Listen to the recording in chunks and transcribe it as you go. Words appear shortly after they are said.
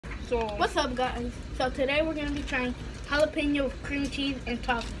So what's up, guys? So today we're gonna be trying jalapeno with cream cheese and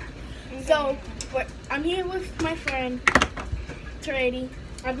Talkies. So I'm here with my friend Trady.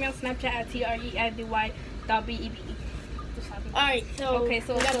 add me on Snapchat at TREIDY.BEBE. Alright, so okay,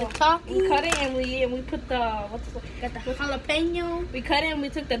 so we got so the Talkies. we cut it and we put the Got the jalapeno. we cut it and we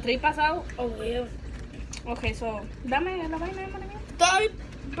took the tripas out. Oh yeah. Okay, so dame la vaina, hermano. Sorry,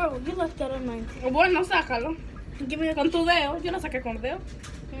 bro, you left that on mine. Bueno, sácalo. Give me a Con tu dedo. Yo lo saqué con el dedo.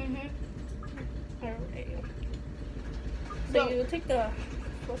 Mm-hmm. So you take the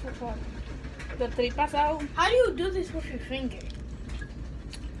tripas out. How do you do this with your finger?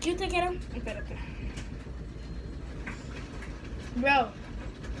 Do you take it out? Espérate. Bro,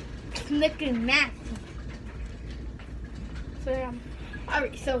 it's looking nasty. So yeah.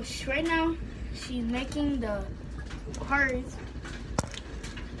 Alright, so right now she's making the hers.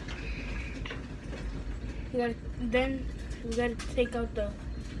 Then we gotta take out the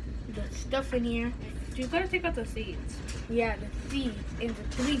stuff in here. You gotta take out the seeds. Yeah, the seeds and the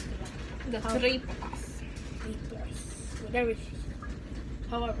tripas. The tripas. Whatever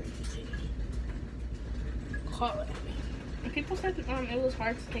however you say it. Call it. And people said it was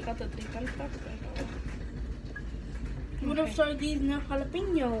hard to take out the tripas and stuff. What else are these now?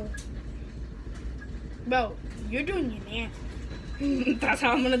 Jalapeno. Bro, you're doing your nasty. That's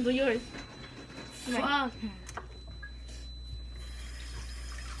how I'm gonna do yours. Fuck.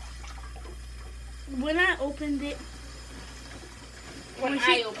 When I opened it, when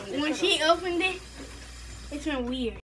she opened it, it's been weird.